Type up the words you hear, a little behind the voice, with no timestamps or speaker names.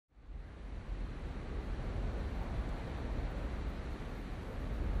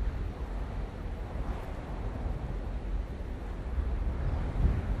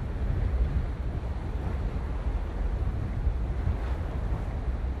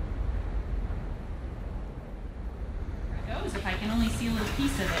if I can only see a little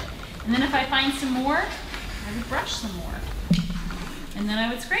piece of it. And then if I find some more, I would brush some more. And then I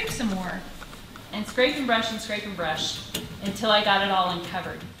would scrape some more. And scrape and brush until I got it all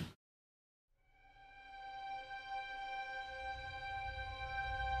uncovered.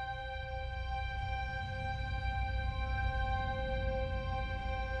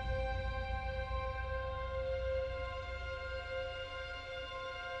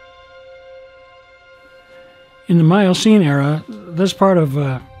 In the Miocene era, this part of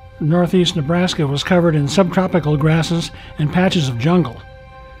northeast Nebraska was covered in subtropical grasses and patches of jungle.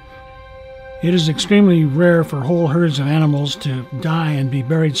 It is extremely rare for whole herds of animals to die and be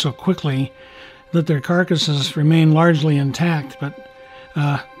buried so quickly that their carcasses remain largely intact, but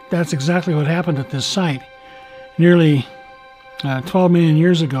that's exactly what happened at this site. Nearly 12 million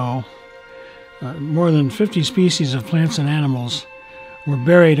years ago, more than 50 species of plants and animals were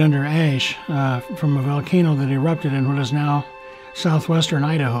buried under ash from a volcano that erupted in what is now southwestern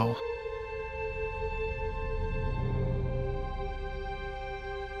Idaho.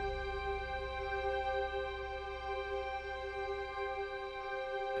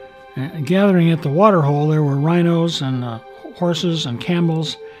 Gathering at the waterhole, there were rhinos and horses and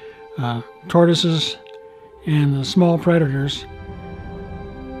camels, tortoises, and small predators.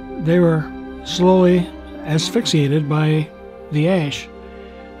 They were slowly asphyxiated by the ash.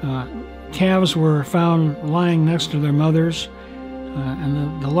 Calves were found lying next to their mothers,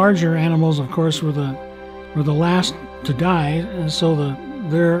 and the larger animals, of course, were the last to die, and so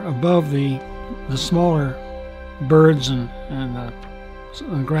they're above the smaller birds and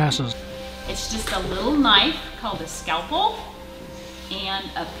grasses. It's just a little knife called a scalpel and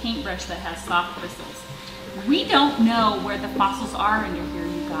a paintbrush that has soft bristles. We don't know where the fossils are under here,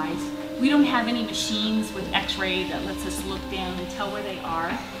 you guys. We don't have any machines with x-ray that lets us look down and tell where they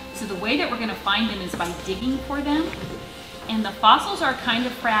are. So the way that we're going to find them is by digging for them. And the fossils are kind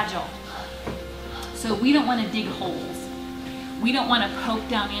of fragile. So we don't want to dig holes. We don't want to poke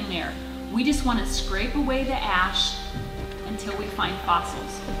down in there. We just want to scrape away the ash until we find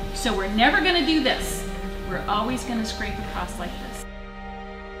fossils. So we're never going to do this. We're always going to scrape across like this.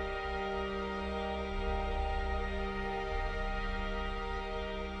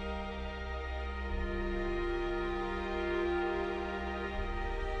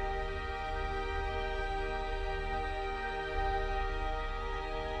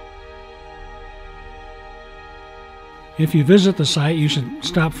 If you visit the site, you should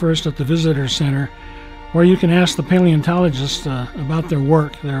stop first at the visitor center, or you can ask the paleontologists about their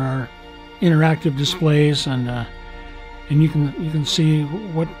work. There are interactive displays, and you can see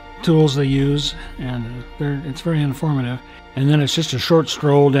what tools they use, and it's very informative. And then it's just a short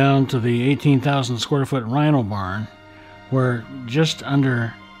stroll down to the 18,000 square foot rhino barn, where just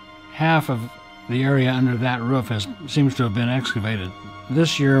under half of the area under that roof seems to have been excavated.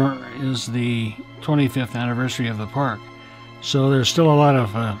 This year is the 25th anniversary of the park, so there's still a lot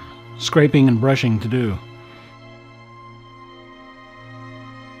of scraping and brushing to do.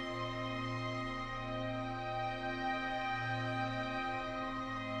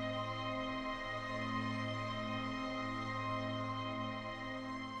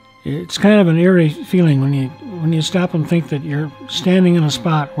 It's kind of an eerie feeling when you stop and think that you're standing in a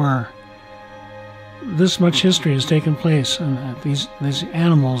spot where this much history has taken place, and that these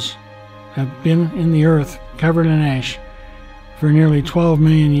animals have been in the earth, covered in ash, for nearly 12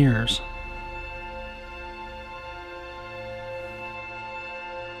 million years.